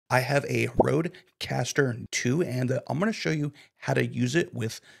I have a RØDECaster 2, and I'm going to show you how to use it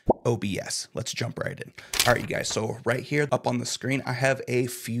with OBS. Let's jump right in. All right, you guys. So right here up on the screen, I have a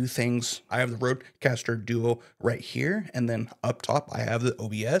few things. I have the RØDECaster Duo right here, and then up top, I have the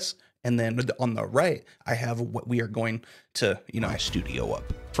OBS. And then on the right, I have what we are going to, my studio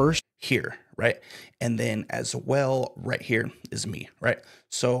up first here, right? And then as well, right here is me, right?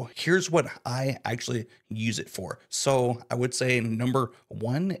 So here's what I actually use it for. So I would say number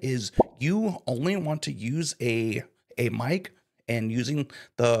one is you only want to use a mic and using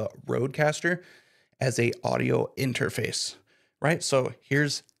the RØDECaster as a audio interface, right? So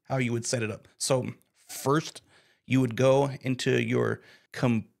here's how you would set it up. So first you would go into your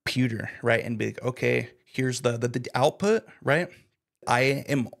computer, right? And be like, okay, here's the output, right? I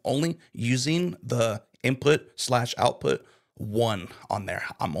am only using the input/output 1 on there.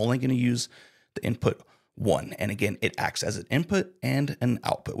 I'm only going to use the input 1. And again, it acts as an input and an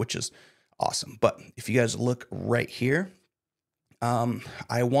output, which is awesome. But if you guys look right here,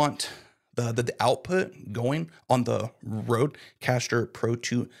 I want the output going on the RØDECaster Pro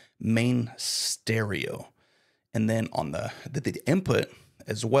II main stereo. And then on the input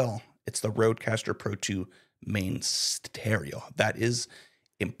as well, it's the RØDECaster Pro II main stereo. That is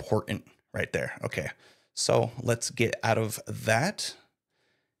important right there. Okay, so let's get out of that.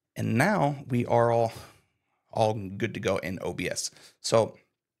 And now we are all good to go in OBS. So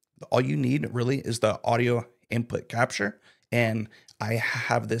all you need really is the audio input capture. And I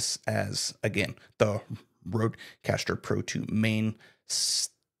have this as, again, the RØDECaster Pro II main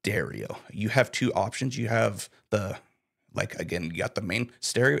stereo. You have two options. You have the, again, you got the main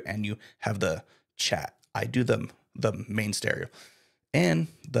stereo and you have the chat. I do the main stereo. And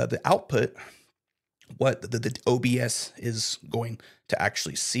the output, what the OBS is going to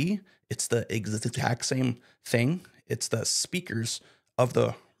actually see, it's the exact same thing. It's the speakers of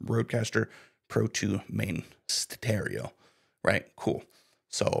the RØDECaster Pro II main stereo, right? Cool.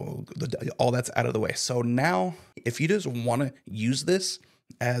 So all that's out of the way. So now if you just want to use this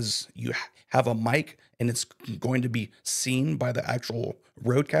as you have a mic and it's going to be seen by the actual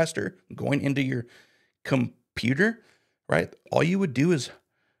RØDECaster going into your computer, right? All you would do is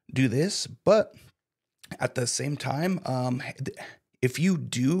do this, but at the same time, if you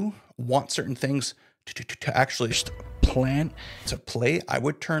do want certain things to actually plan to play, I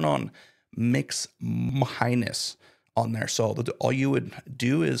would turn on mix minus on there. So all you would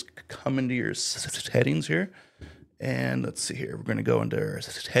do is come into your settings here, and let's see here. We're going to go into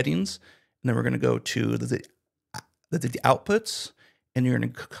settings, and then we're going to go to the outputs, and you're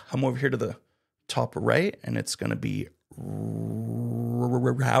going to come over here to the top right, and it's going to be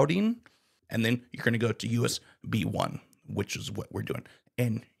routing, and then you're going to go to USB 1, which is what we're doing,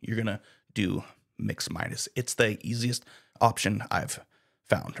 and you're going to do mix minus. It's the easiest option I've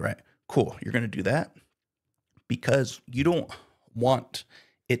found, right? Cool. You're going to do that because you don't want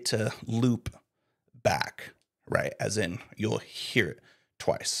it to loop back, right? As in you'll hear it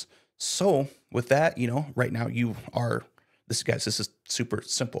twice. So with that, right now this is super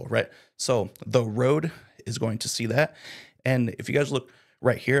simple, right? So the Rode is going to see that. And if you guys look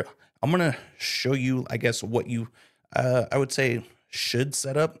right here, I'm going to show you, I guess, what you, I would say should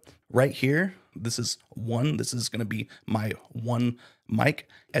set up right here. This is one. This is going to be my one mic,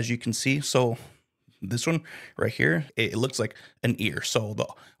 as you can see. So this one right here, it looks like an ear. So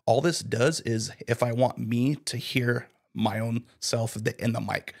all this does is if I want me to hear my own self in the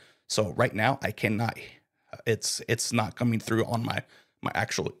mic. So right now I cannot, it's not coming through on my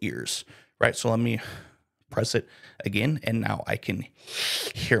actual ears, right? So let me press it again, and now I can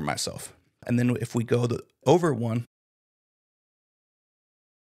hear myself. And then if we go over one,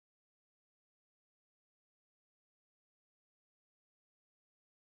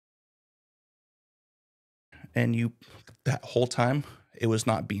 and that whole time it was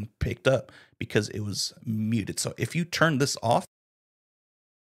not being picked up because it was muted. So if you turn this off,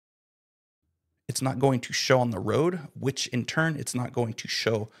 it's not going to show on the Rode, which in turn it's not going to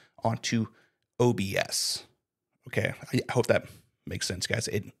show onto OBS. Okay, I hope that makes sense, guys.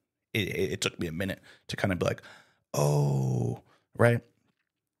 It took me a minute to kind of be like, oh, right.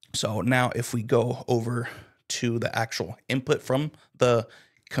 So now if we go over to the actual input from the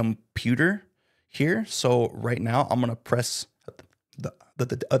computer here, so right now I'm gonna press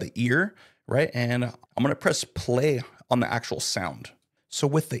the other ear, right, and I'm gonna press play on the actual sound. So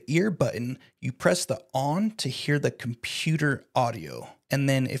with the ear button, you press the on to hear the computer audio, and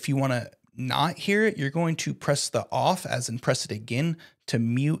then if you want to not hear it, you're going to press the off, as in press it again to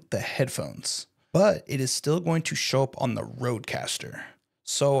mute the headphones. But it is still going to show up on the RØDECaster.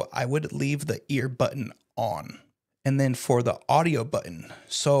 So I would leave the ear button on. And then for the audio button,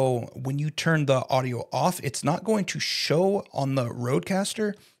 so when you turn the audio off, it's not going to show on the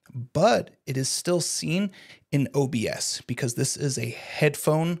RØDECaster, but it is still seen in OBS because this is a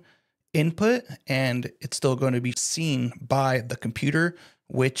headphone input and it's still going to be seen by the computer,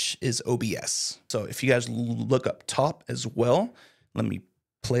 which is OBS. So if you guys look up top as well, let me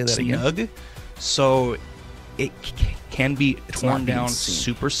play that again. So it can be torn down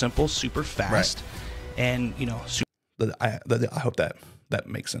super simple, super fast, right. And you know, I hope that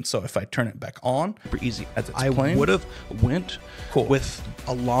makes sense. So if I turn it back on, super easy. as it's I playing, would have went with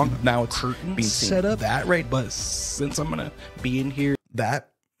a long now it's curtain being setup, that right, but since I'm gonna be in here, that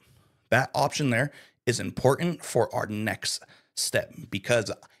option there is important for our next step,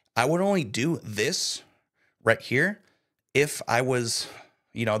 because I would only do this right here if I was,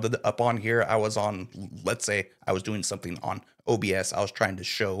 you know, up on here, I was on, let's say I was doing something on OBS. I was trying to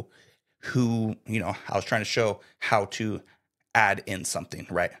show I was trying to show how to add in something,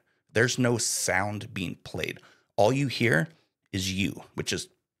 right? There's no sound being played. All you hear is you, which is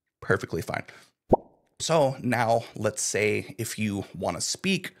perfectly fine. So now let's say if you want to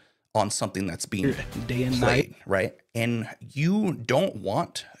speak on something that's being day and played, night, right? And you don't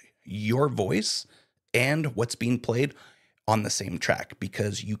want your voice and what's being played on the same track,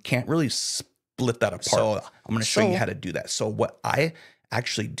 because you can't really split that apart. So I'm going to show you how to do that. So what I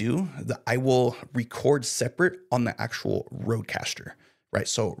actually do, I will record separate on the actual RØDECaster, right?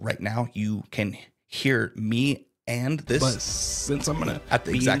 So right now you can hear me and this, but since I'm gonna at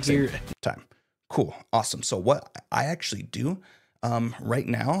the exact same time. Cool, awesome. So what I actually do right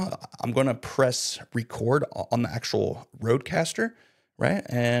now, I'm gonna press record on the actual RØDECaster, right?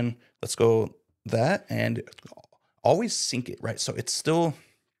 And let's go that, and always sync it, right? So it's still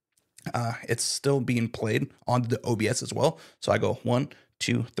being played on the OBS as well. So I go 1,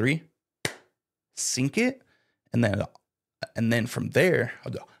 2, 3, sync it, and then from there,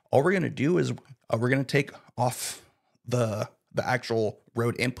 all we're gonna do is we're gonna take off the actual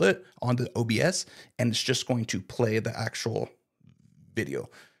Rode input onto OBS, and it's just going to play the actual video,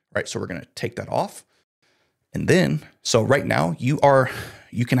 right? So we're gonna take that off, and then so right now you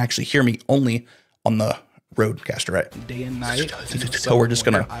can actually hear me only on the RØDECaster, right? Day and night. So we're just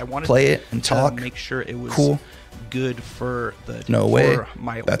gonna play it and talk. Make sure it was cool. Good for the no way.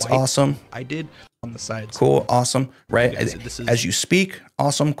 My that's wife. Awesome. I did on the sides. Cool, awesome, right? As you speak,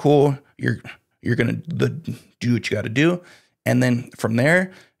 awesome, cool. You're gonna do what you got to do, and then from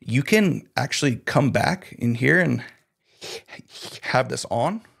there you can actually come back in here and have this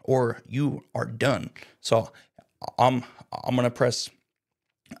on, or you are done. So I'm gonna press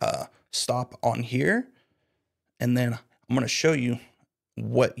stop on here, and then I'm gonna show you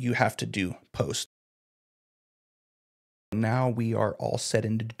what you have to do post. Now we are all set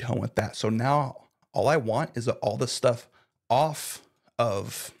and done with that. So now all I want is all the stuff off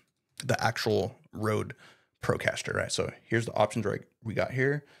of the actual RØDECaster, right? So here's the options right we got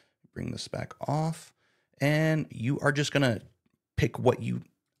here. Bring this back off, and you are just gonna pick what you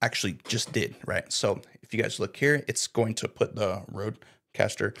actually just did, right? So if you guys look here, it's going to put the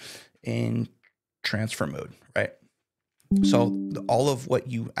RØDECaster in transfer mode, right? So all of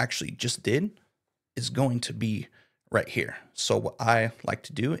what you actually just did is going to be right here. So what I like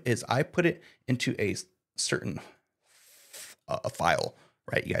to do is I put it into a certain file,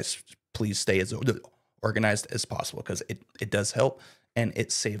 right? You guys, please stay as organized as possible, because it does help and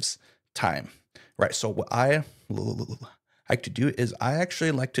it saves time, right? So what I like to do is I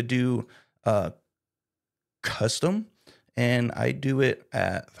actually like to do custom, and I do it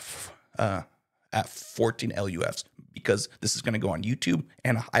at 14 LUFs, because this is going to go on YouTube,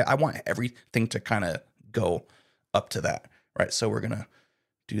 and I want everything to kind of go up to that, right? So we're going to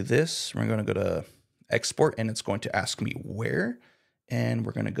do this. We're going to go to export, and it's going to ask me where, and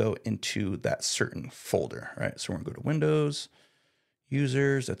we're going to go into that certain folder, right? So we're going to go to Windows,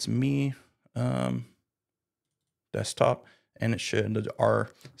 users, that's me, desktop, and it should the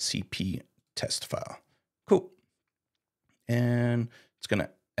RCP test file. Cool. And it's going to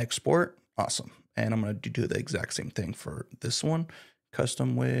export. Awesome. And I'm going to do the exact same thing for this one.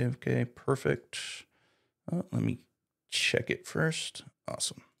 Custom wave. Okay, perfect. Let me check it first.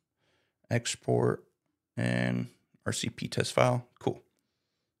 Awesome. Export and RCP test file. Cool.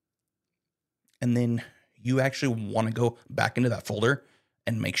 And then you actually want to go back into that folder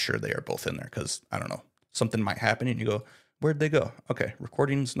and make sure they are both in there, because I don't know, something might happen and you go, where'd they go? Okay,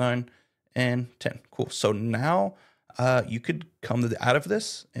 recordings 9 and 10. Cool. So now you could come out of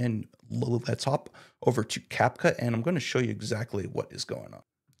this, and let's hop over to CapCut, and I'm going to show you exactly what is going on.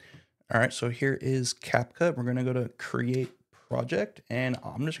 All right, so here is CapCut. We're going to go to create project, and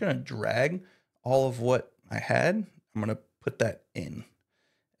I'm just going to drag all of what I had I'm going to put that in,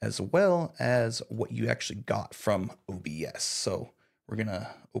 as well as what you actually got from OBS. So we're going to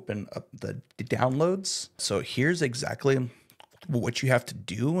open up the downloads. So here's exactly what you have to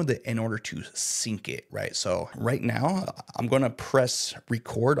do in order to sync it, right? So right now I'm going to press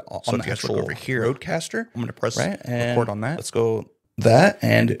record on the actual over here RØDECaster. I'm going to press record on that. Let's go that,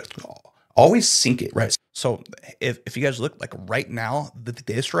 and always sync it, right? So if you guys look, like right now,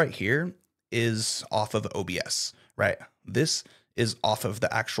 this right here is off of OBS, right? This is off of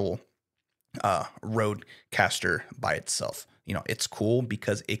the actual RØDECaster by itself. You know, it's cool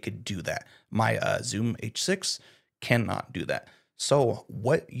because it could do that. My Zoom H6 cannot do that. So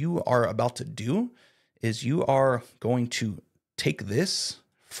what you are about to do is you are going to take this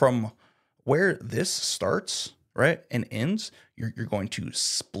from where this starts, right, and ends. You're going to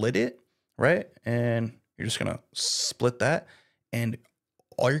split it, right? And you're just going to split that. And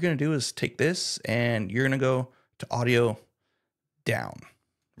all you're going to do is take this and you're going to go to audio down,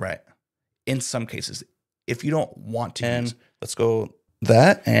 right? In some cases, if you don't want to use, let's go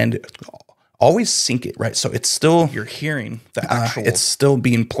that, and always sync it, right? So it's still, you're hearing the actual, it's still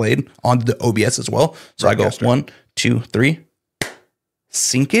being played on the OBS as well. So I go 1, 2, 3,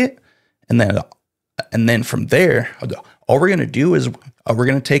 sync it. And then from there, all we're going to do is we're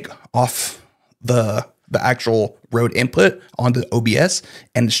going to take off the actual Rode input onto OBS,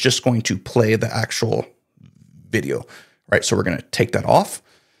 and it's just going to play the actual video, right? So we're going to take that off.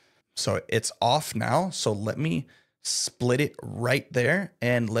 So it's off now. So let me split it right there,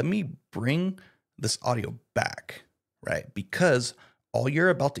 and let me bring this audio back, right? Because all you're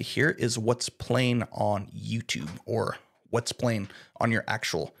about to hear is what's playing on YouTube or what's playing on your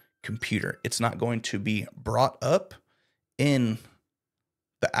actual computer. It's not going to be brought up in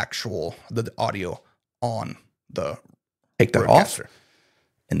the actual, the audio on the, take that off.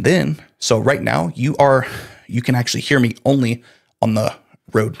 And then, so right now you can actually hear me only on the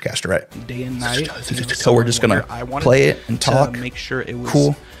RØDECaster, right? Day and night. So we're just gonna play it and talk. To make sure it was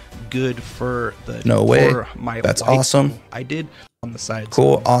cool. Good for the no way. My that's awesome. I did on the side.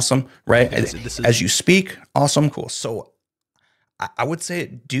 Cool, so awesome, right? This is as you speak, awesome, cool. So I would say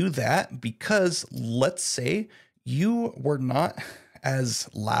do that, because let's say you were not as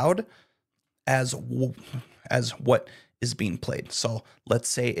loud as what is being played. So let's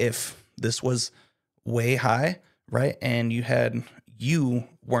say if this was way high, right, and you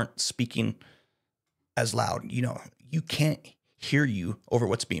weren't speaking as loud, you know, you can't hear you over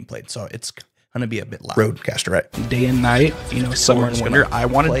what's being played. So it's going to be a bit loud. RØDECaster, right? Day and night, you know, summer and winter. I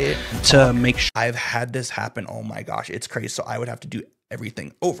wanted to make sure. I've had this happen. Oh my gosh, it's crazy. So I would have to do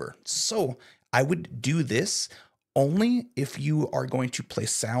everything over. So I would do this only if you are going to play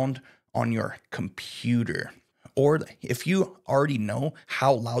sound on your computer, or if you already know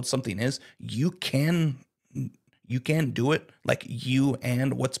how loud something is, you can do it like you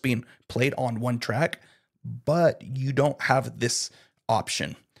and what's being played on one track, but you don't have this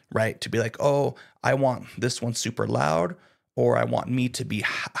option, right? To be like, oh, I want this one super loud, or I want me to be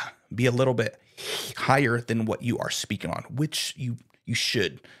a little bit higher than what you are speaking on, which you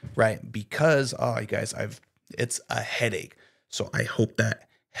should, right? Because you guys, it's a headache. So I hope that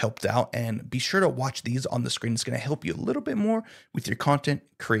helped out, and be sure to watch these on the screen. It's going to help you a little bit more with your content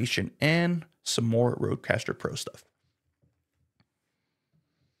creation and some more RØDECaster Pro stuff.